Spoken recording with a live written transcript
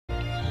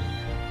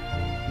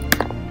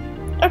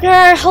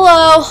Okay,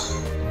 hello.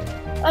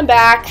 I'm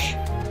back.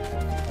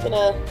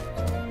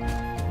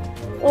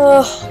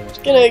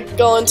 Gonna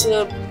go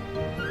into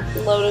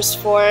Lotus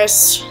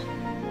Forest.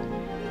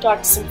 Talk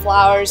to some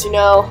flowers, you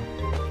know.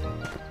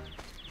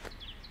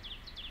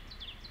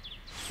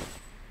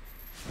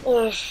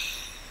 Ugh.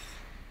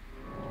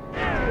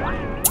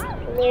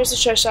 And there's a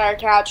Cheshire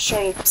Cat just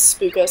trying to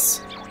spook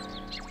us.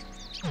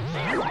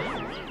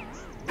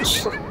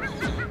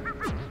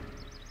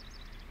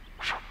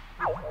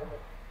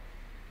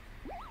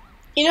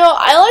 You know,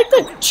 I like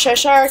the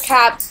Cheshire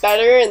Cat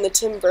better in the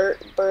Tim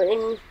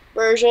Burton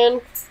version.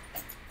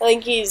 I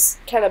think he's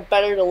kind of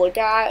better to look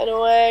at in a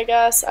way, I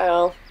guess. I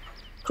don't know.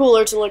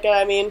 Cooler to look at,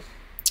 I mean.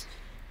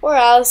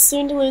 Whereas,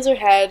 soon to lose her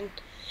head,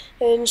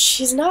 and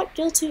she's not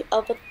guilty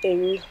of a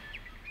thing.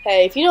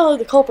 Hey, if you know who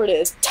the culprit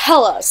is,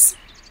 tell us!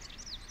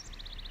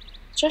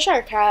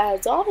 Cheshire Cat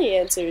has all the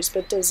answers,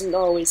 but doesn't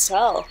always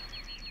tell.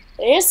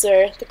 The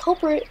answer, the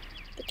culprit,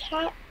 the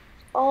cat,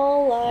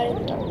 all lie in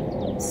the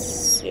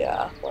darkness.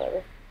 Yeah,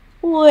 whatever.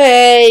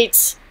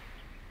 Wait!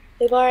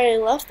 They've already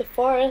left the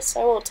forest.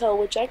 I won't tell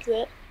which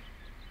exit.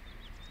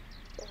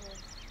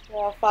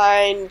 I'll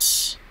find...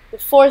 The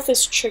fourth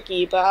is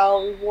tricky, but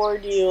I'll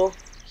reward you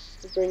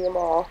to bring them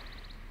all.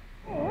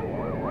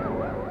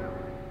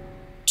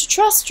 To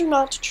trust or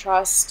not to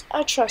trust,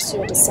 I trust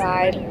you'll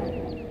decide.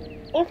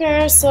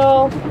 Okay,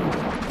 so...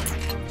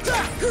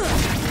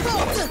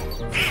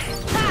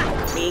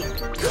 Me.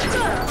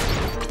 Okay.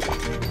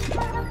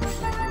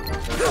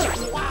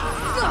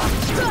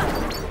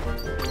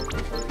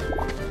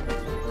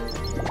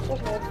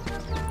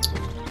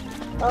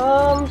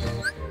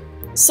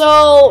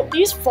 So,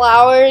 these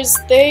flowers,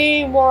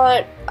 they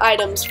want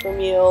items from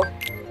you.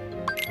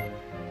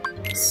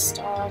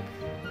 Stock.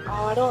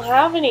 Oh, I don't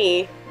have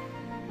any.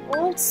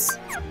 What's...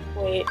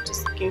 Wait,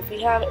 does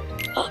Goofy have it?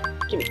 Oh,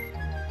 give me.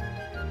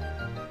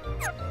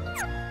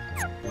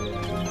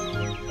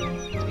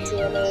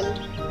 Diamond.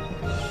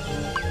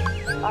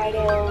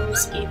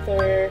 Items,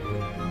 ether.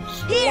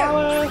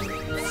 Flower.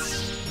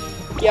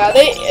 Yeah,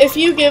 if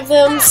you give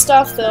them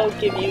stuff, they'll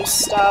give you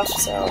stuff,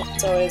 so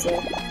it's always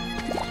a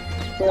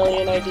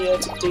brilliant idea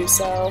to do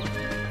so.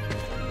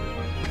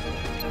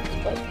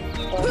 But,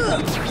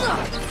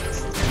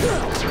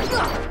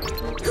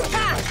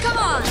 come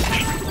on!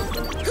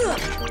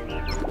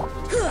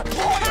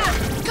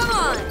 Come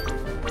on!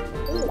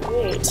 Oh,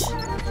 wait.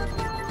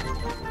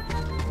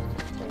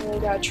 I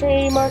got a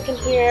training mark in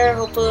here.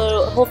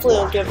 Hopefully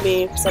it'll give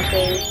me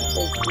something,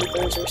 like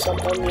ethers or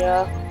something,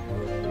 yeah.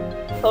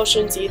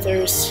 Potions,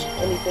 ethers,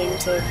 anything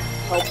to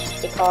help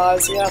the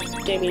cause. Yep,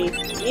 gave me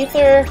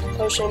ether,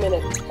 potion, and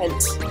a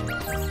tent.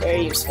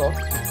 Very useful.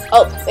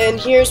 Oh, and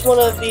here's one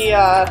of the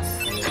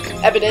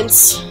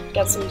evidence.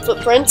 Got some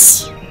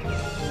footprints.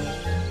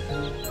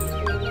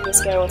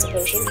 This guy wants a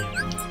potion.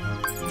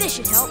 This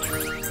should help.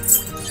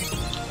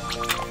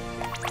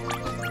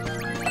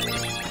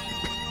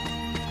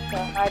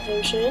 Got a high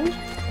potion.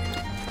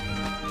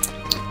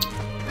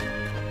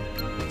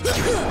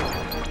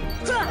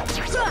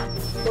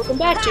 Welcome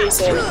back,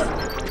 Jason.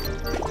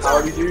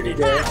 Howdy doody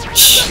there.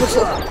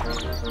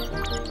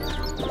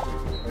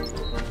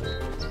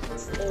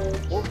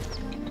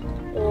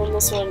 And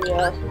this one,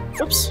 yeah.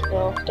 Oops,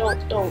 no,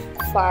 don't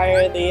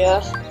fire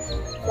the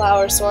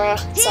flower, Sora.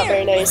 It's not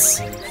very nice.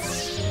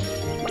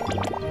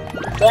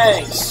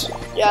 Thanks.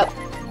 Yep.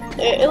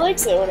 It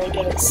likes it when I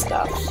give it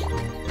stuff.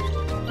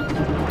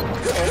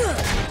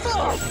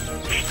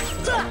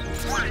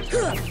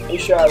 Hey,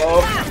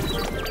 Shiloh.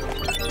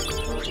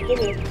 Give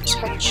me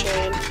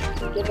protection.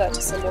 Give that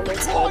to someone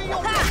instead.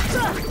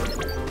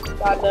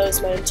 God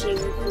knows my team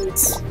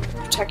needs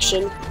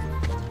protection.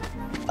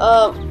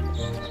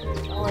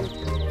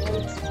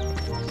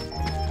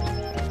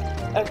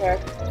 Okay.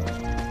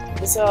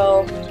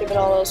 So, giving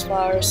all those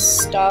flowers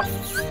stuff.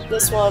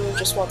 This one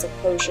just wants a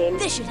potion.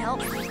 This should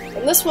help.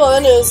 And this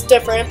one is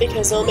different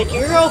because it'll make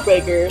your row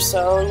bigger,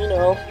 so, you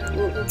know,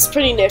 it's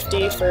pretty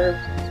nifty for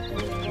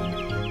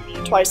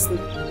twice the...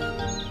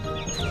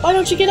 Why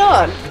don't you get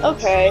on?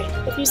 Okay,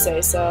 if you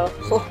say so.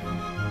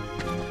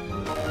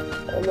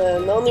 And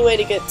then the only way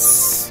to get...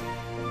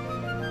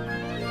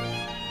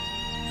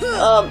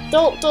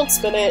 don't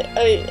spin it.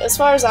 As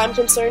far as I'm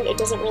concerned, it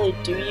doesn't really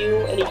do you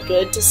any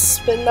good to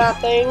spin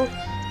that thing.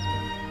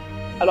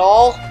 At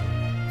all.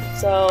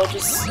 So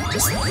just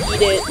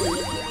eat it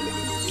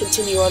and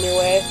continue on your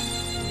way.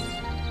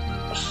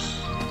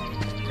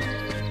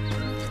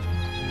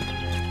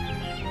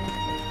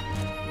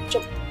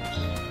 Jump.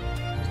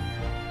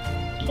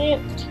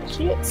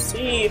 Can't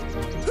see.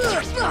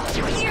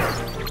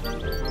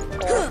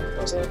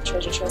 There's a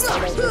treasure chest I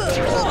might get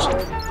there,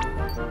 actually.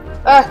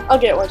 I'll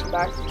get it when I come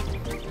back.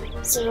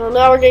 So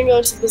now we're gonna go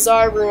into the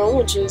bazaar room,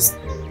 which is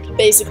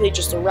basically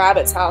just a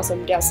rabbit's house,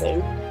 I'm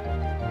guessing.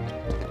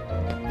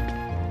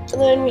 And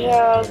then we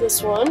have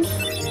this one.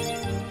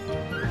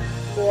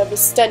 We have the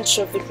stench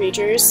of the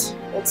creatures.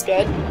 That's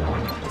good.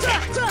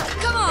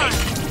 Come on!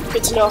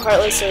 Good to know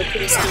Heartless are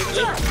pretty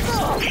sneaky.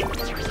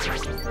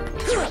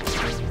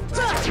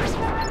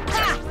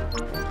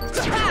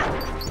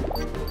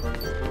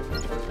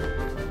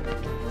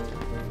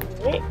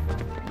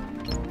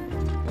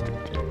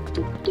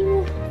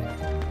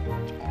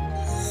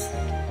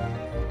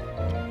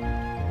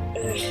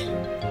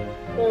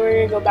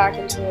 go back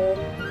into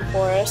the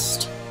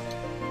forest.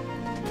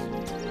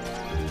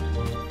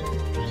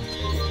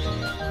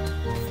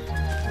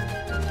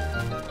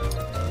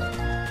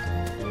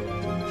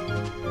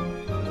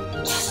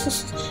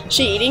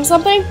 She eating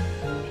something?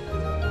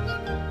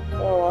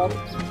 Oh well.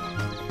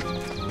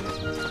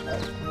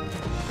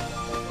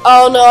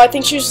 Oh no, I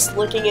think she was just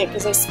licking it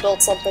because I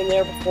spilled something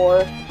there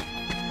before.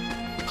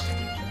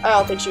 I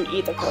don't think she would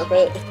eat the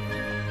carpet.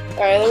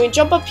 Alright, let me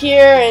jump up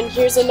here, and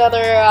here's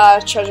another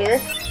treasure.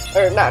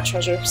 Or, not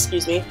treasure,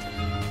 excuse me.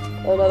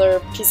 Another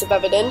piece of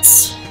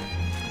evidence.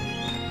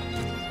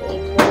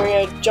 And then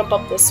we're gonna jump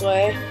up this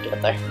way. Get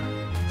up there.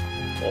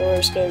 And we're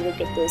just gonna go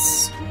get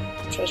this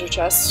treasure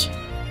chest,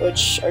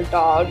 which are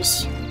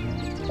dogs.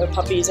 Or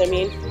puppies, I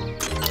mean.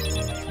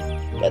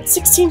 Got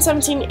 16,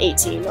 17,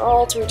 18,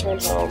 all to return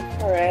home.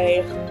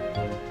 Alright.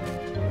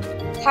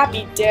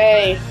 Happy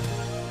day.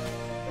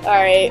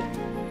 Alright.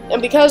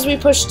 And because we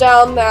pushed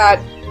down that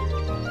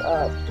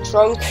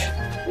trunk,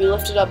 we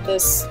lifted up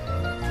this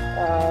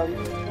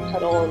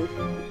pedal, and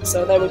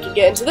so then we could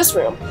get into this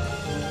room.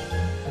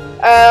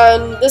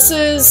 And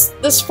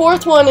this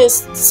fourth one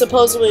is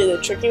supposedly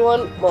the tricky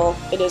one. Well,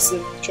 it is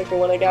the tricky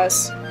one, I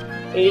guess.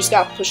 You just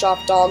gotta push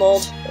off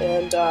Donald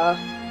and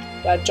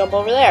gotta jump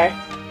over there.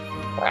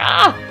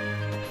 Ah!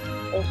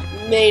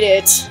 Made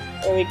it.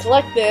 And we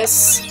collect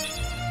this.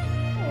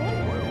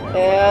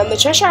 And the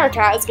Cheshire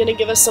Cat is gonna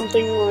give us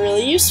something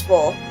really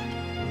useful.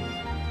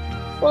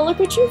 Well, look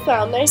what you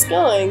found. Nice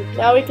going.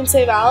 Now we can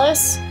save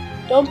Alice?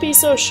 Don't be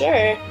so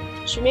sure.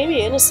 She may be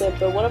innocent,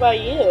 but what about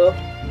you?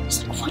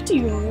 What do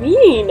you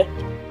mean?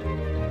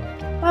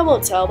 I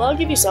won't tell, but I'll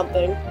give you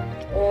something.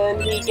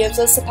 And he gives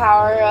us the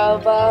power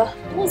of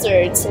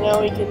blizzard, so now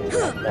we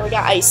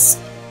got ice,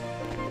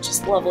 which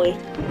is lovely.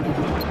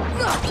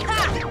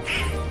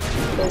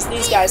 Because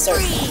these guys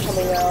start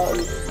coming out,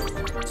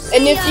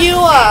 and if you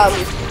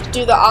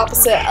do the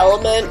opposite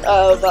element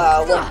of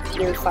what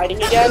you're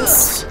fighting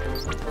against,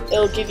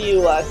 it'll give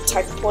you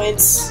tech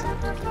points.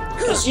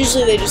 Because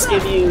usually they just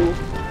give you,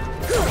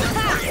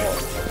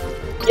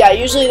 yeah,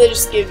 usually they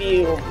just give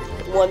you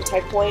 1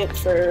 tech point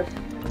for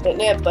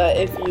hitting it, but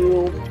if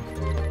you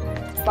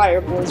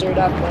fire blizzard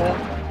at the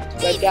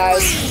red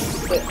guys,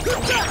 you get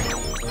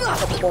a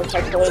couple more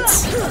tech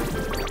points.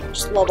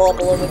 Just level up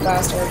a little bit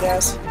faster, I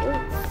guess.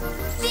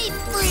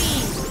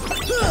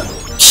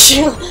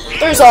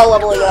 They're just all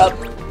leveling up.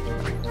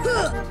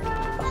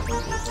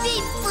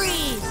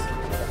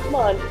 Come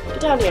on, get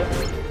down here.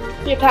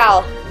 Be a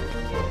pal.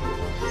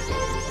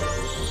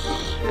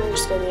 You're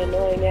just gonna be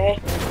annoying, eh?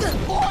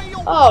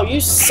 Oh, you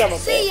son of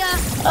a bitch.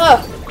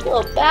 Oh, you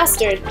little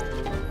bastard.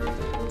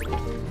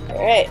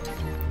 Alright.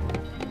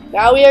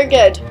 Now we are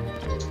good.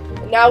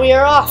 And now we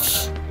are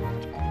off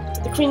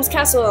to the Queen's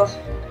Castle.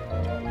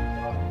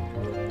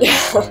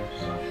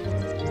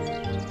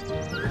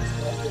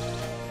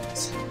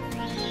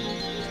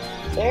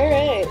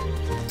 Alright.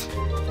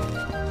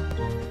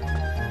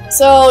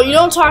 So, you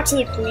don't talk to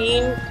the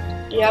Queen,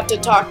 you have to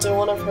talk to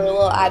one of her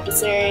little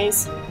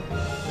adversaries.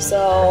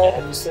 So,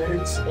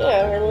 Adversaries?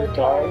 yeah, her little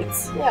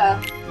guards.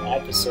 Yeah.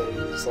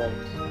 Adversaries, like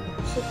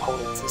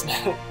opponents, isn't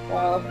it?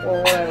 Well,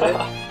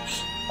 whatever.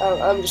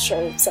 I'm just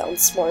trying to sound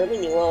smart,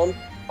 leave me alone.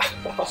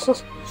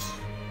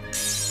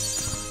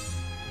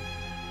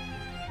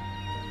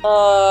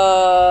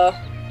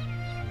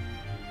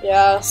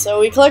 Yeah, so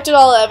we collected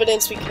all the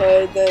evidence we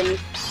could, then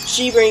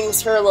she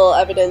brings her little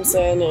evidence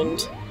in,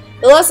 and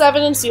the less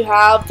evidence you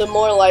have, the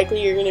more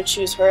likely you're going to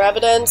choose her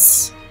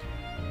evidence,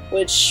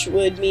 which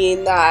would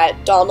mean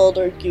that Donald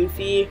or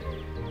Goofy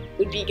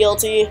would be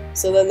guilty,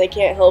 so then they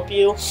can't help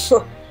you.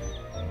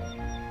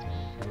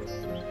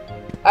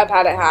 I've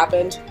had it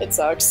happen. It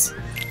sucks.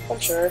 I'm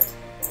sure.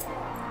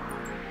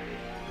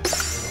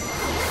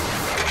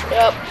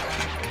 Yep.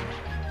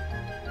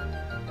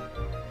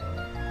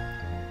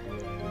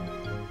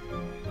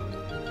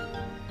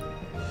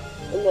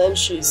 And then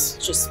she's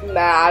just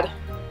mad.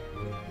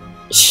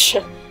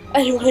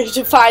 Anyone who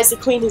defies the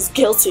Queen is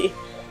guilty.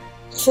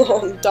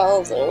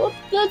 Donald's like, what?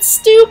 That's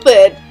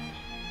stupid!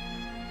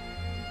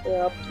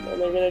 Yep,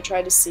 and they're gonna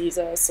try to seize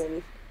us,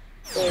 and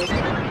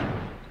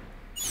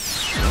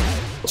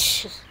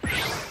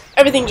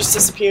everything just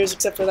disappears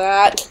except for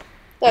that.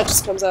 That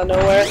just comes out of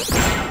nowhere.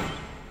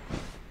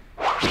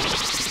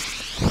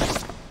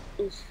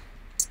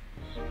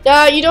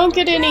 You don't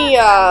get any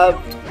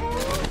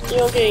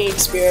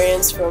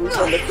experience from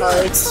the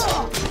cards.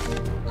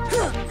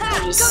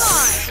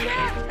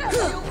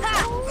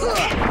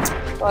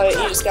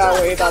 You just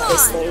gotta worry about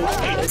this thing.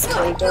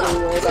 Basically, don't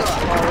even worry about the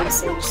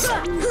cards.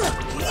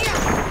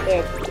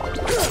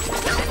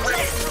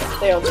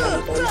 They don't do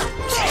anything.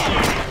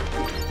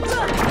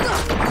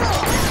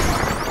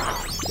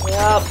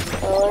 Yep,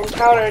 oh, and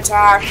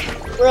counterattack.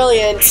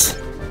 Brilliant.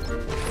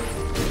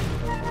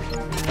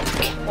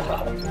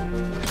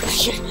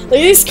 Look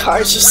at these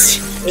cards just.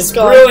 It's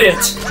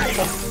brilliant.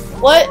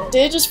 What?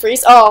 Did it just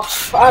freeze? Oh,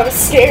 I was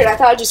scared. I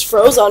thought it just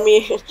froze on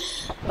me.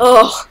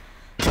 Oh.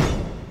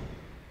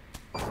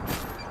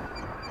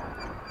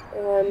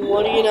 And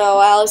what do you know?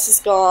 Alice is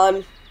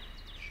gone.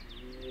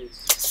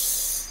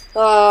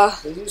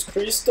 Jesus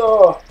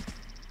Cristo!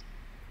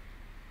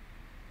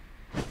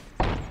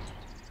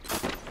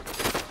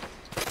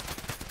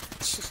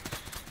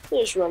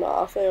 They just run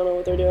off. They don't know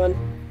what they're doing.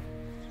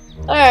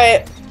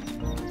 Alright.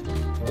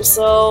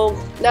 So,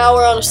 now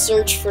we're on a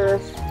search for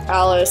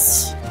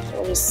Alice.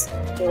 I'll just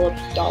heal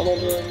up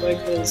Donald real quick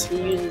because he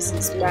uses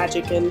his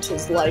magic and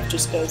his life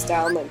just goes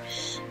down like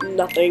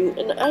nothing.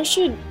 And I'll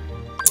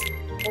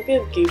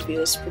give Goofy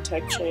this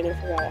protect chain. I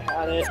forgot I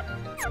had it.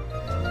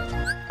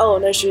 Oh,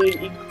 and I should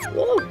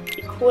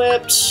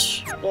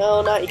equipped.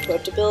 No, not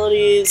equipped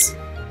abilities.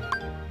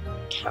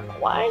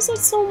 Why is it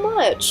so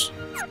much?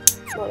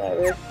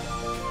 Whatever.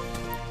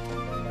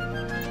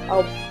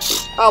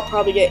 I'll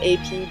probably get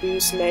AP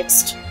boost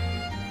next.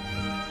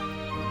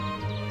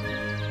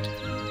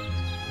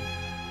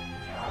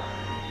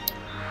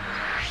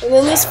 And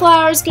then this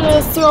flower's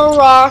gonna throw a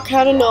rock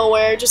out of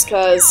nowhere just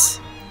cause.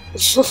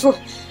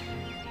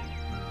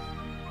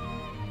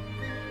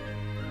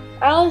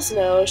 Alice,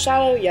 no.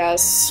 Shadow,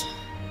 yes.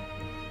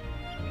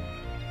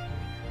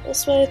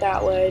 This way,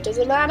 that way. Does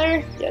it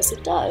matter? Yes,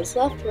 it does.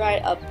 Left,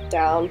 right, up,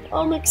 down.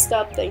 All mixed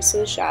up thanks to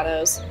the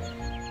shadows.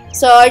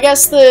 So, I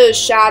guess the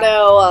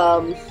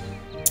shadow,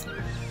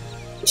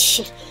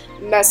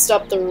 messed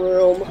up the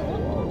room.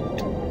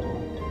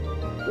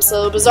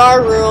 So, the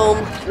bizarre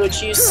room,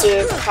 which used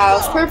to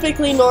have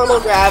perfectly normal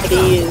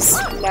gravity, is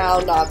now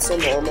not so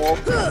normal.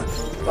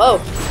 Whoa!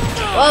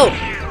 Whoa!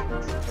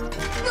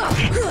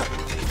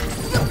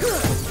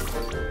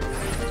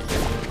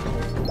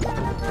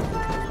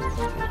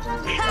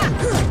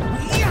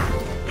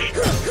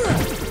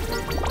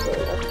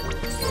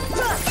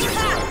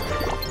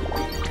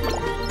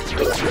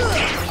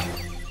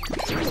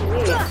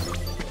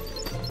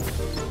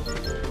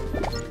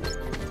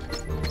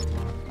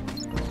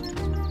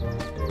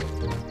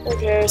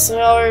 Okay, so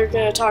now we're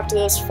gonna talk to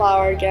this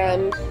flower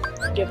again.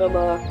 Give him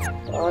a.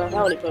 I don't know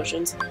how many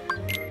potions.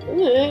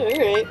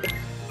 Alright.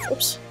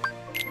 Oops.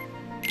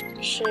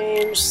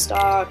 Change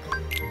stock.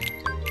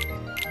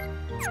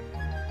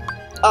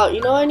 Oh,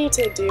 you know what I need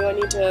to do? I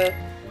need to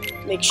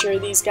make sure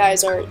these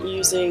guys aren't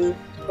using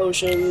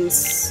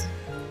potions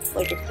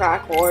like a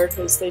crack whore,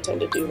 because they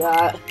tend to do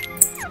that.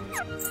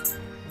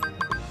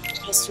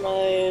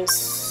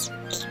 Customize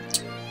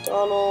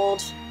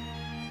Donald.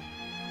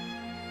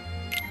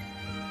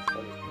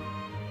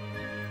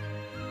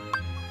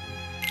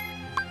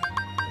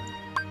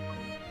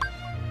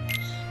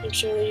 Make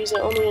sure they use it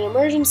only in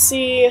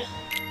emergency.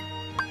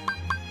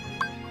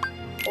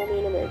 Only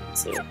in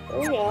emergency. There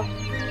we go.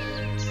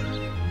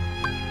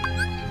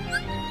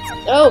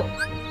 Oh!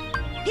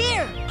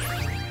 Here!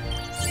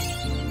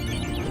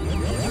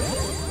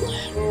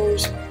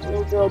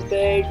 We'll go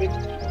big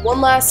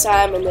one last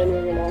time, and then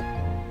we're gonna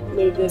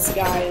move this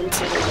guy into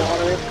the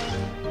water.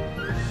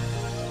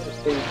 It's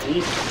pretty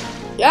deep.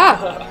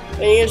 Yeah!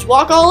 And you just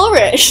walk all over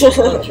it.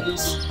 Oh,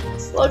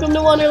 jeez. Welcome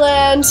to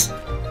Wonderland.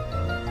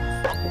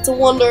 It's a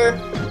wonder.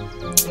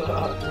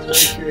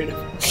 Very creative.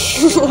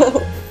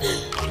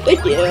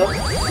 Thank you.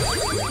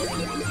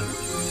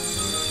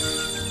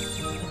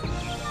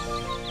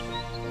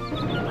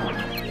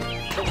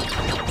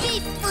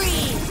 Deep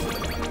freeze!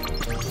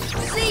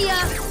 See ya!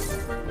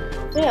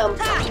 Damn.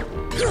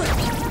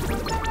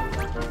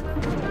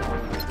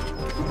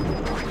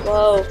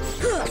 Whoa.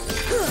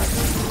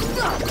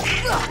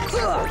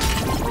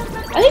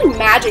 I think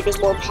magic is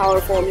more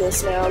powerful in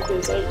this now,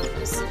 because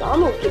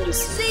Donald can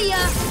just See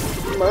ya!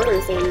 murder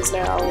things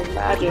now with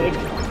magic.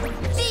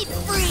 Deep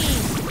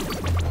freeze!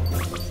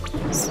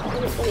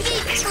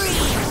 Deep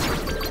freeze!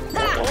 I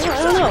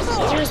don't know.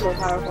 Maybe it is more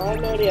powerful. I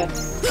have no idea.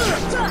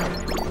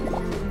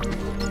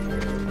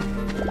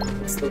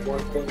 It's the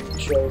one thing you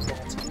chose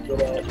not to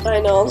get at. I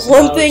know.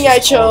 One thing I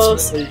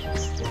chose.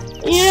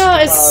 Ultimately, You know,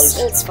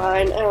 it's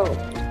fine. I don't.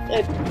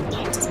 It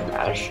doesn't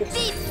matter.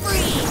 Deep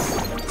freeze!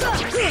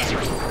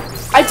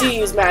 I do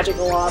use magic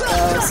a lot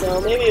though,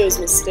 so maybe it was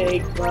a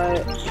mistake,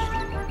 but I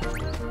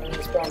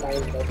just found my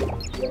own method.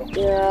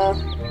 yeah.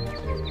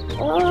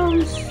 Oh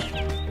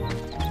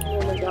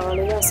my god,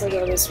 I guess I'll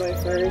go this way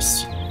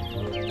first.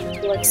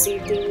 Collect some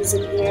things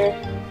in here.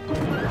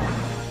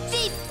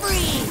 Deep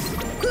freeze!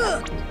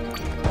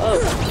 Oh.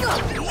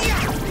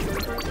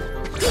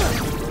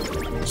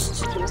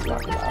 Just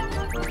knock it out.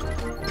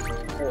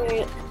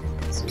 Alright.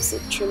 Let's use the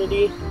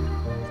Trinity.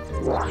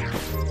 I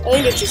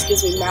think it just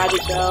gives me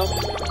magic though,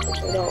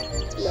 which I don't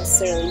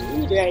necessarily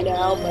need right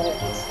now, but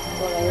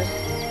whatever.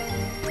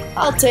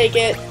 I'll take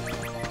it.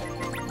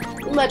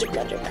 Magic,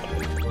 magic, magic.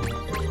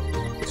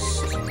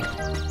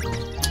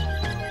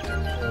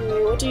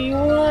 Okay, what do you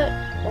want?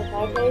 A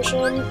high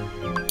potion?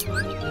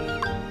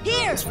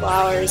 Here! Those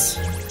flowers.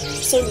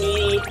 They're so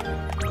needy.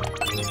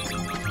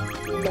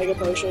 Mega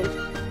potion.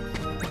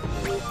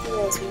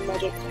 Yeah, some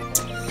magic.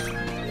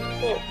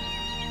 Here.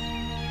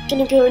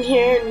 Gonna go in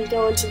here and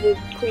go into the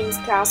Queen's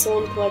Castle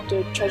and collect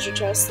a treasure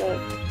chest that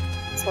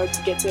is hard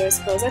to get to, I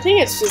suppose. I think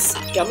it's just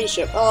gummy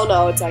ship. Oh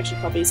no, it's actually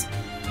puppies.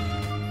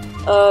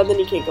 Then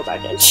you can't go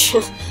back in.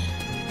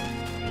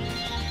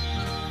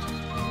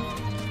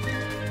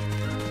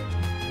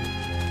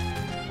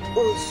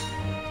 Oof.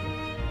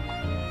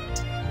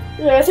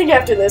 Yeah, I think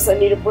after this I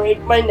need a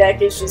break. My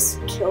neck is just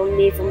killing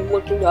me from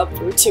looking up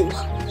for too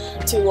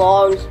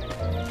long.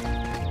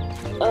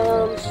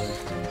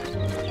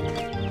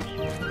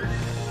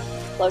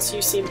 Plus,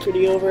 you seem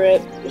pretty over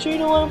it. You sure you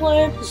don't want to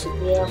play?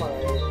 Yeah, I'm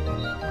alright.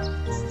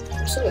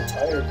 I'm sort of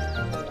tired.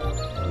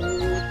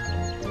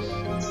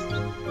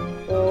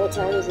 Well, what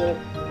time is it?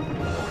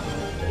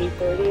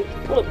 8:30?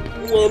 What a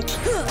wimp.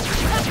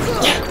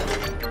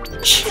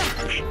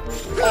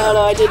 I don't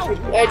know, I did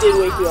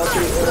wake you up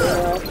pretty early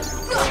now.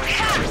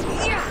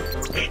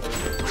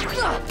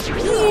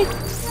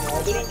 I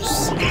didn't just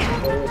see you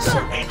play it so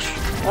much.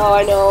 Oh,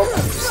 I know.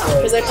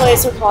 Because I play it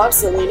so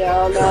constantly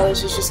now. Now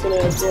this is just gonna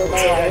absorb my I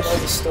life. know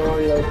the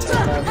story like 10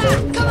 times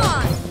over. Come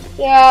on!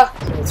 Yeah.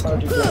 So it's hard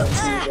to get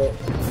into it.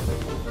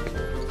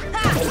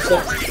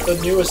 Like the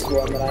newest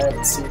one that I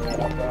haven't seen yet,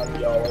 I'll probably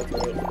be all over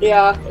it.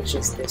 Yeah. It's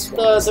just this one.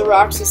 The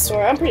Roxas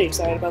story. I'm pretty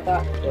excited about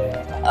that.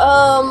 Yeah.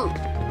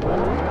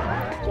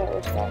 Yeah,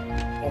 what's that?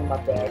 And my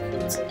back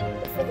hurts like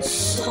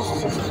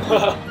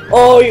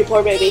Oh, you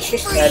poor baby.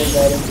 adding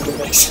that into the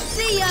mix.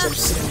 See ya! So I'm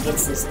sitting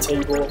against this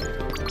table.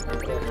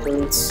 And it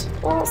hurts.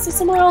 Well, sit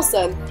somewhere else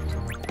then.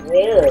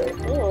 Where? I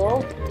don't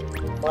know.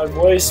 My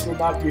voice will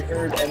not be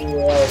heard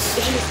anywhere else.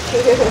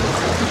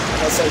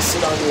 Unless I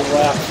sit on your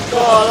lap.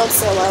 Oh, don't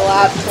sit on my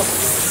lap.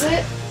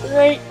 Sit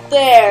right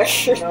there.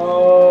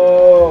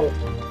 No.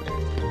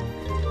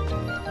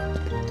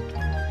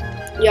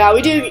 Yeah,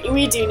 we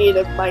do need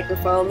a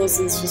microphone. This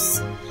is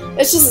just,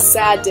 it's just a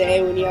sad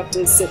day when you have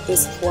to sit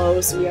this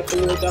close and you have to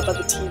look up at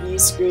the TV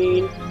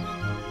screen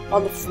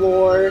on the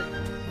floor.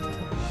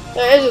 It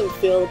doesn't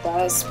feel the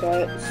best,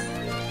 but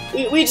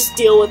we just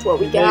deal with what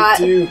we got.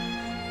 Do.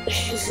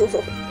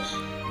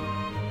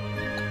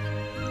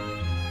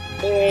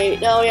 Alright,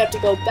 now we have to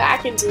go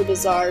back into the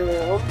bazaar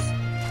room.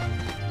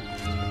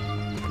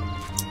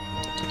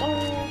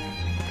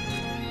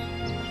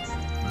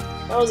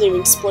 I wasn't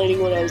even explaining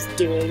what I was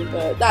doing,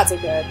 but that's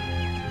okay.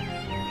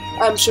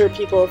 I'm sure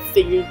people have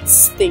figured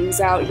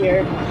things out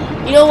here.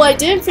 You know what I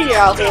didn't figure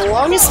out for the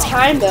longest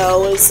time,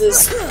 though, was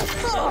this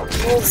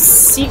little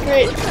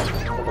secret.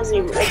 It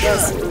wasn't even, I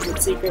guess it wasn't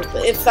secret,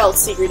 but it felt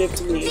secretive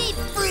to me. Deep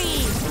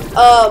freeze!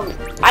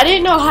 I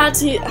didn't know how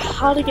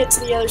to get to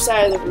the other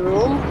side of the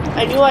room.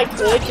 I knew I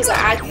could because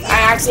I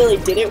accidentally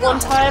did it one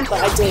time,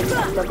 but I didn't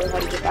remember how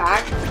to get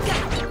back.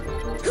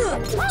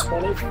 For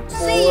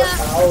 24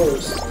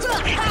 hours.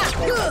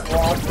 Like,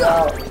 blocked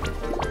out.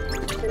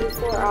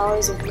 24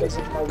 hours of Because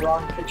of my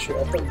wrong picture.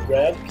 I put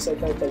red, because I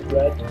thought the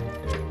red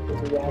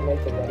was around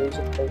like the letters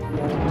of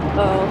Pokemon.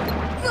 Oh.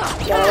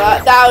 No,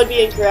 that would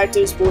be incorrect.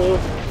 It was blue.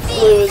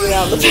 Blue is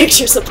around the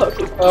pictures of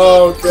Pokemon.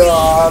 Oh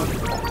god.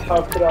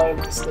 How could I have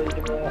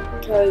mistaken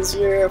that? Because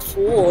you're a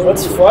fool.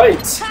 Let's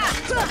fight! To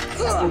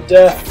the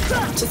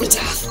death. To the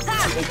death. To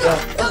the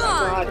death. Oh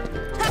god.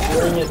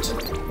 Bring it.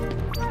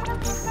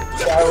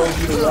 Shower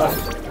to the left.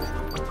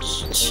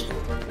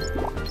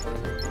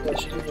 Yeah,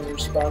 she didn't even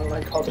respond when I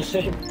called her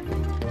name.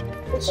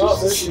 Oh,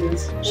 there she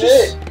is.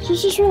 Hey!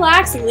 She's just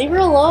relaxing. Leave her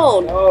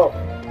alone. Oh.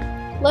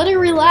 Let her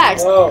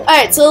relax. Oh.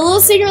 Alright, so a little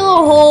secret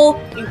little hole.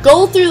 You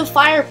go through the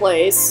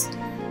fireplace,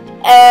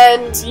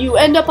 and you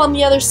end up on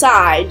the other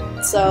side.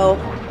 So,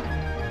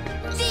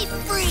 Deep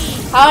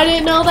freeze! how I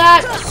didn't know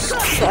that?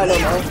 I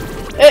don't know.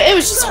 It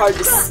was just hard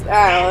to.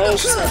 I don't know. It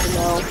was just hard to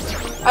know.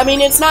 I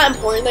mean, it's not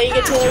important that you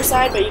get to the other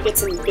side, but you get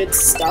some good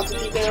stuff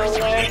if you get over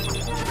there.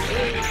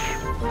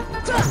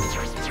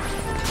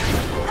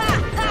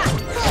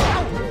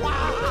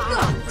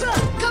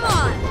 Come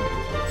on!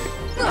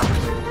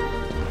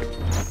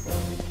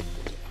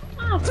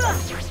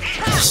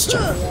 Just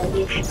jumping around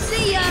you.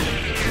 See ya!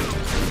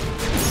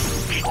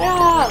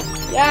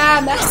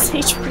 Yeah, max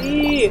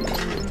HP.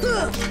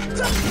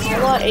 I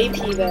want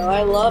AP though.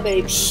 I love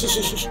AP.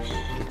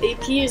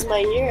 AP is my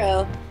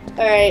hero.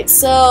 Alright,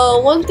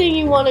 so one thing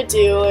you want to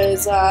do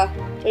is,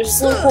 there's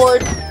this little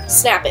cord,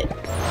 snap it.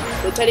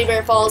 The teddy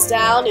bear falls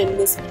down and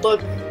this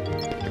book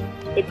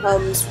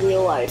becomes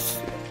real life.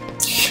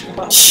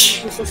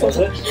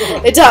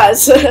 It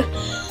does. And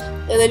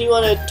then you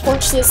want to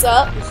torch this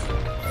up,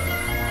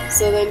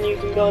 so then you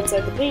can go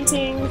inside the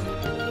painting,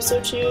 if you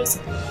so choose.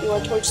 You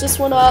want to torch this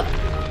one up.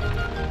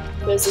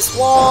 There's this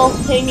wall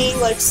hanging,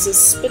 likes to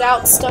spit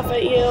out stuff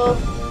at you.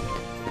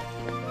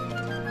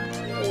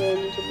 And then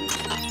you can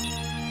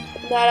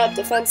open that up,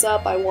 defense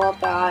up, I want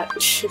that.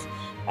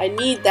 I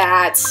need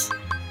that.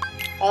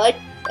 I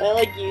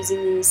like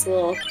using these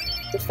little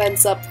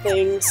defense up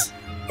things.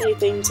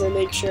 Anything to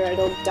make sure I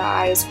don't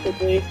die as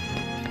quickly.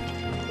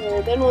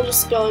 And then we'll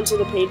just go into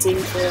the painting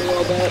for a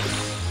little bit.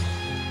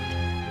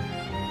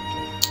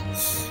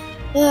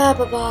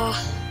 Baba.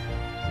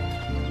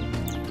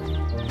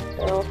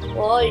 Well,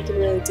 all you can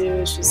really do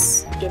is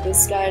just give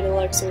this guy an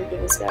elixir,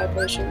 give this guy a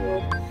potion.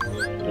 We'll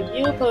give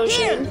you a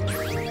potion.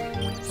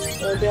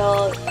 Maybe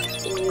I'll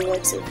give you an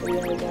elixir for the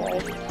other guy.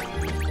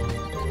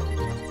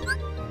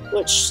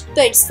 Which,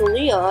 thanks to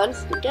Leon,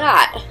 we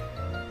got.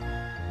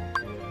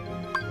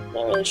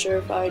 Not really sure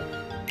if I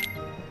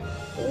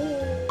don't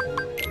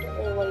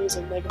really want to use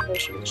a Mega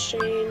Potion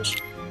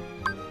Exchange.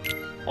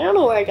 I don't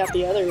know where I got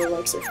the other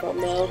elixir from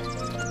though.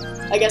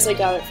 I guess I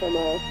got it from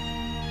a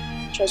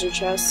treasure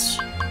chest.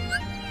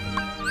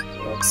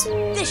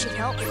 Elixir. This should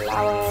help.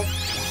 Lava.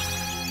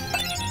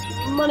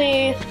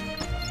 Money.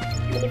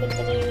 Money, money,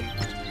 money.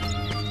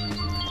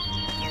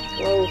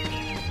 Whoa.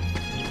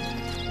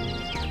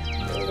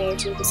 We're going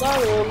to the bazaar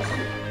room.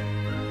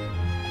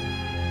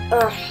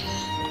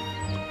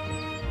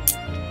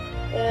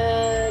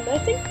 And I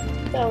think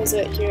that was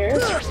it here.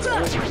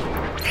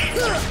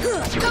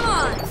 Come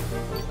on!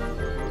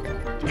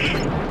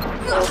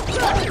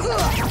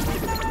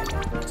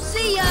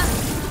 See ya!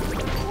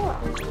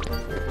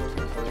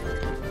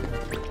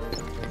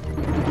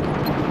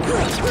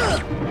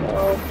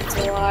 Oh, it's a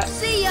lot.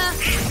 See ya!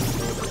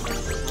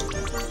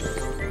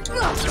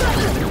 God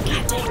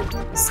dang,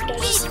 this guy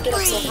just get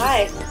up so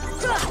high.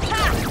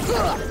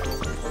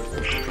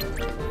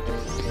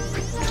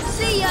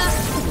 See ya!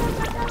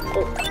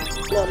 Oh,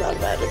 no, not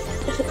bad.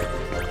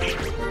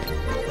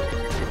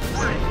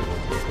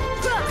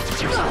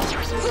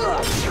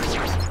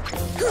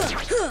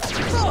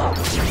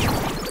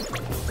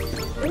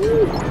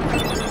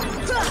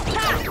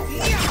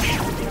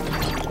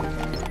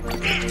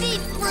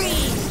 Deep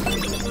freeze!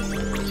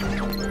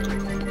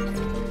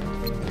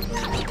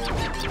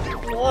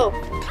 Whoa.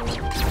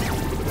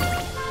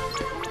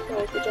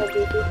 Alright, good job,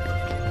 Goofy.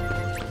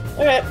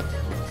 Alright,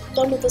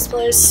 done with this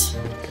place.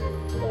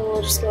 And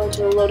we'll just go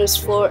into the Lotus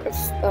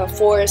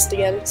Forest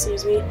again,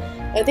 excuse me.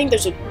 I think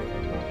there's a...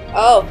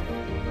 Oh!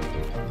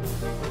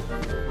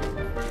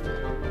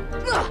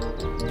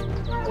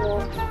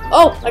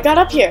 Oh, I got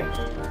up here!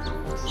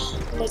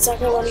 But it's not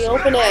gonna let me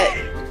open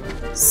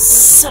it!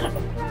 Son of a...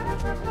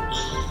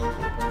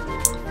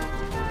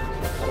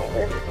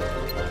 Whatever.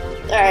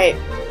 Alright.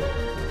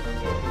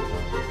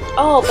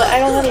 Oh, but I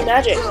don't have any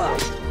magic.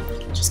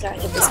 Just gotta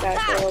hit this guy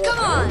for a little bit. Come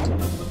on!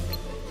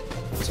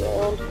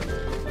 Down.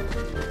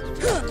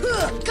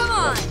 Come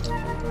on!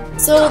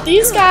 So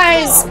these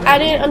guys, I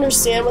didn't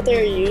understand what they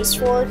were used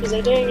for because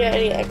I didn't get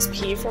any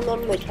XP from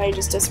them. They kind of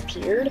just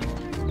disappeared.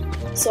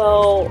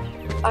 So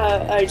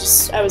I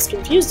was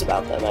confused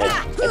about them.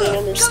 I didn't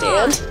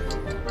understand.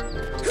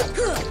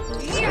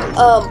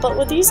 But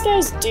what these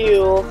guys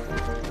do,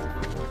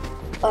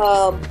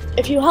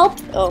 if you help,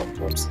 oh,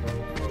 whoops.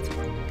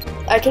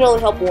 I can only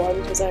help one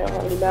because I don't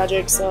have any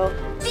magic. So,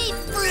 Deep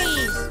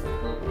freeze!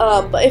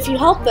 but if you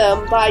help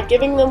them by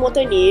giving them what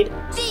they need.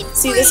 Deep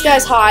See, this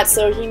guy's hot,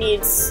 so he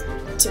needs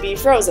to be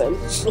frozen.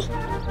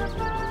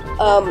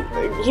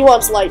 He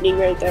wants lightning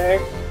right there.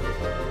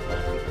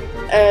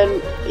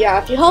 And,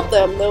 yeah, if you help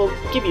them, they'll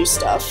give you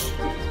stuff.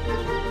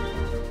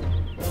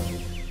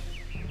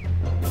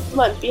 Come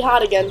on, be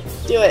hot again.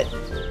 Do it.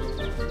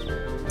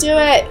 Do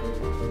it!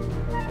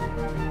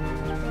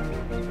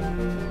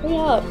 Hurry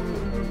up.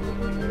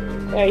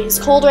 Alright, he's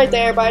cold right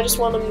there, but I just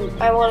want him,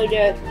 I want to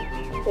get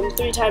him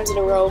 3 times in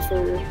a row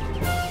for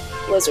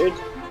Blizzard.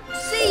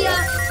 See ya!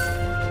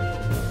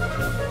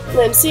 And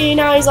then see,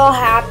 now he's all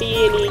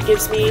happy and he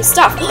gives me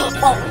stuff.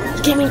 Oh,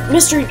 he gave me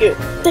mystery goo.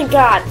 Thank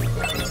God.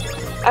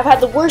 I've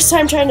had the worst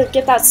time trying to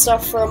get that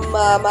stuff from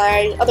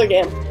my other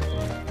game.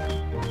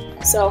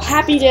 So,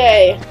 happy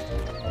day.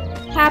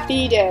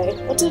 Happy day.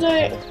 What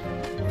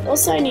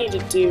else I need to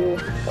do?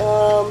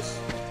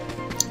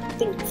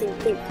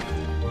 Think.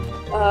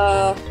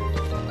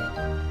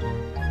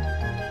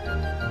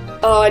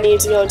 Oh, I need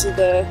to go into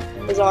the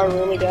bazaar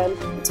room again.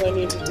 That's what I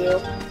need to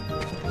do.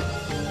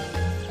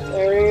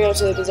 Alright, we're gonna go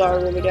to the bazaar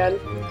room again.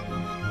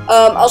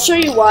 I'll show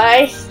you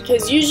why,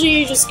 because usually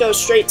you just go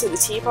straight to the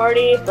tea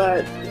party,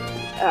 but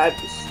I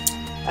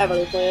have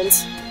other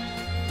plans.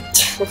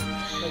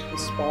 Like the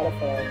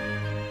Spotify.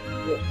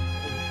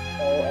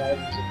 All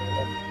ads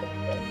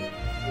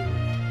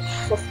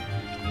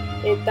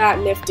Ain't that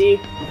nifty?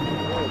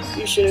 Nice.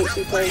 You shouldn't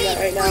be playing that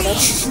right now, though.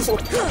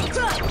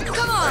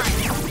 Come on!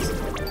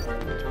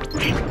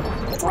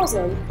 That's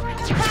awesome.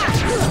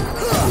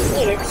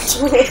 Later.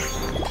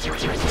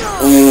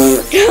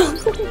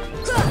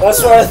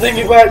 That's what I think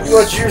about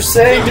what you're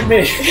saying to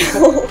me. Of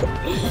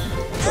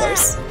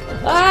course.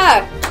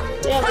 Ah!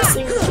 Damn, this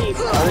thing is deep.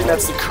 I think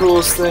that's the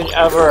coolest thing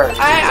ever.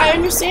 I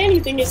understand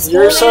you think it's cool.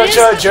 You're such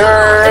a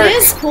jerk. It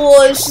is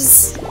cool, it's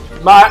just...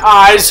 My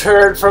eyes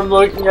hurt from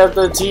looking at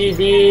the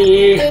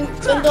TV. Then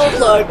don't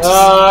look.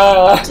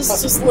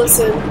 Just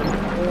listen.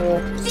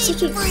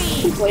 Such a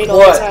complaint all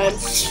the time.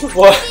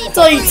 What? That's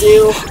all you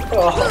do.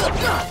 Oh.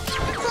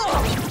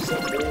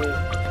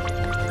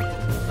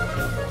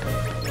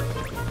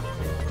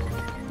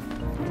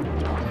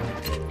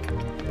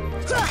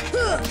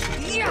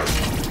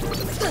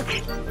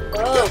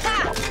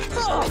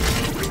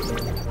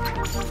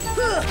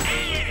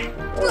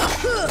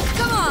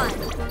 Come on!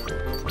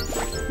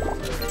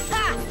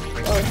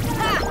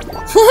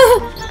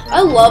 I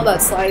love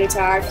that slide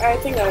attack. I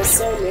think that was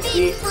so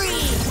nifty. Deep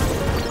freeze!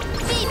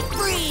 Deep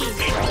freeze!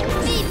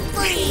 Deep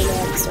freeze!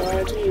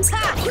 Sorry, jeez.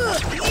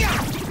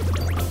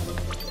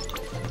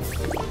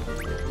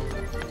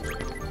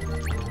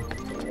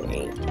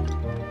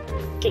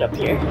 Get up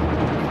here.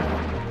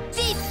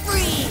 Deep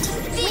freeze!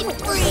 Deep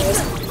freeze!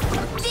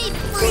 Deep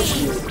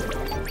freeze!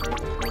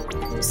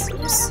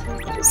 Just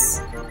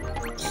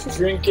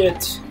Drink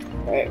it.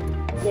 Alright,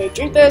 I'm gonna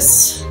drink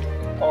this.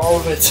 All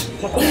of it.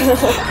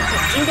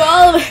 Drink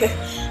all of it.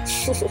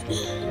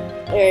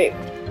 Alright.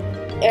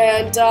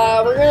 And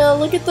we're gonna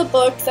look at the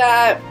book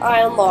that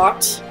I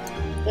unlocked.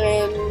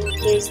 And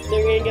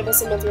they're gonna give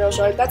us a mithril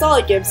shard. That's all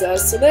it gives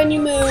us. So then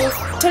you move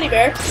Teddy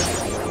Bear.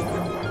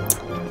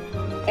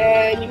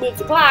 And you move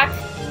the clock.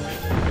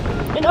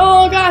 And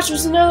oh gosh,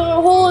 there's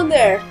another hole in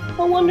there.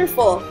 How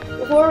wonderful.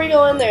 Before we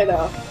go in there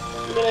though,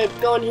 I'm gonna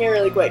go in here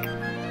really quick.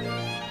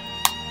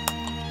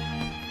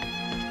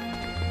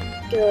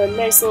 Get a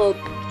nice little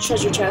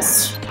treasure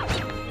chest.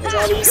 There's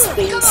all these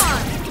things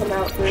come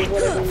out for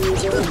whatever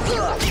reason.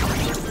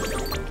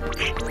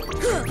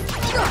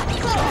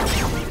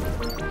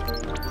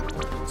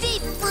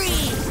 Deep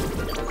freeze!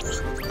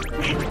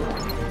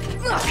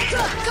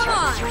 Come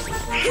on!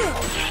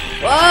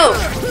 Whoa!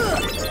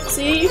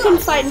 See, you can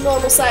fight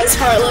normal sized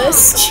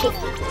Heartless.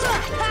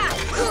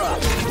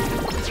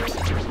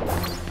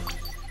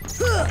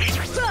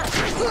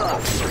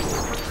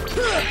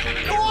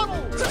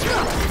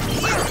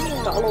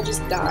 Donald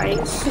just dying.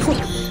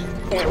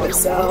 Apparently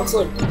so. It's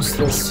like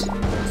useless.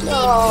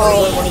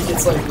 No. When he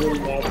gets like really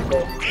mad at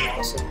them,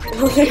 awesome.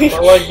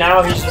 But like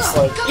now he's just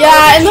like.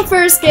 Yeah, in the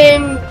first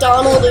game,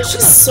 Donald is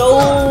just so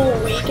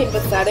weak and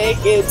pathetic.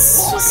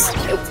 It's just.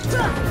 It's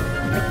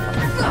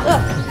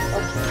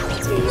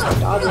gonna use my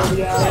dog over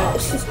yeah.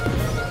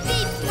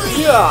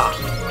 Yeah.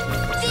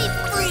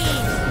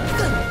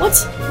 What?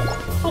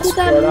 How did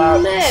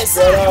that miss?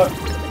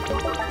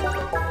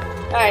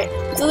 Alright,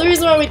 so the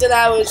reason why we did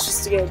that was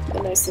just to get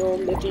a nice little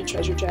nifty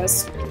treasure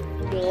chest.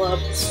 Heal up.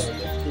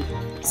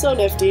 So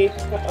nifty.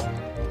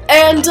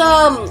 And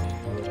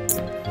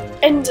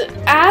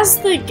as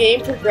the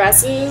game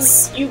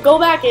progresses, you go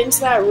back into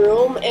that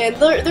room, and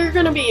they're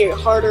gonna be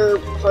harder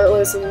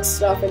Heartless and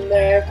stuff in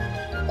there.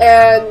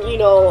 And, you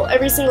know,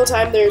 every single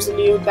time there's a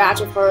new batch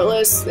of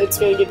Heartless, it's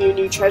gonna give you a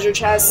new treasure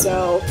chest,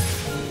 so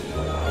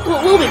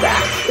we'll be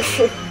back.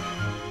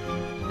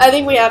 I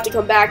think we have to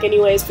come back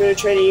anyways for the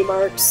Trinity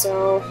Mark,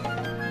 so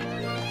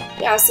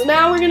yeah, so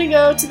now we're gonna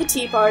go to the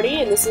tea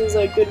party, and this is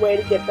a good way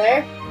to get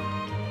there.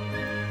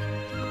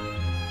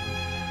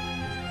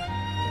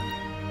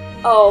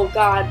 Oh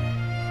god,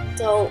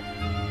 don't.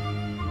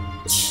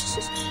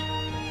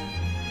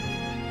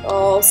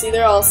 Oh, see,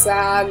 they're all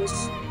sad.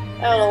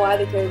 I don't know why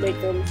they couldn't make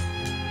them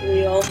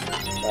real,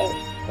 but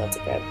that's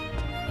okay.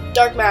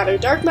 Dark Matter.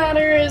 Dark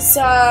Matter is,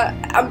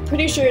 I'm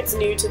pretty sure it's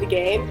new to the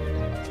game,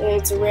 and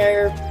it's a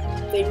rare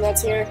thing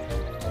that's here.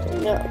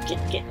 No,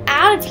 get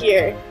out of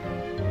here!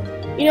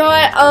 You know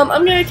what,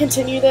 I'm gonna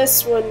continue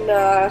this when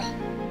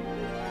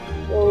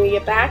we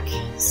get back,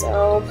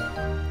 so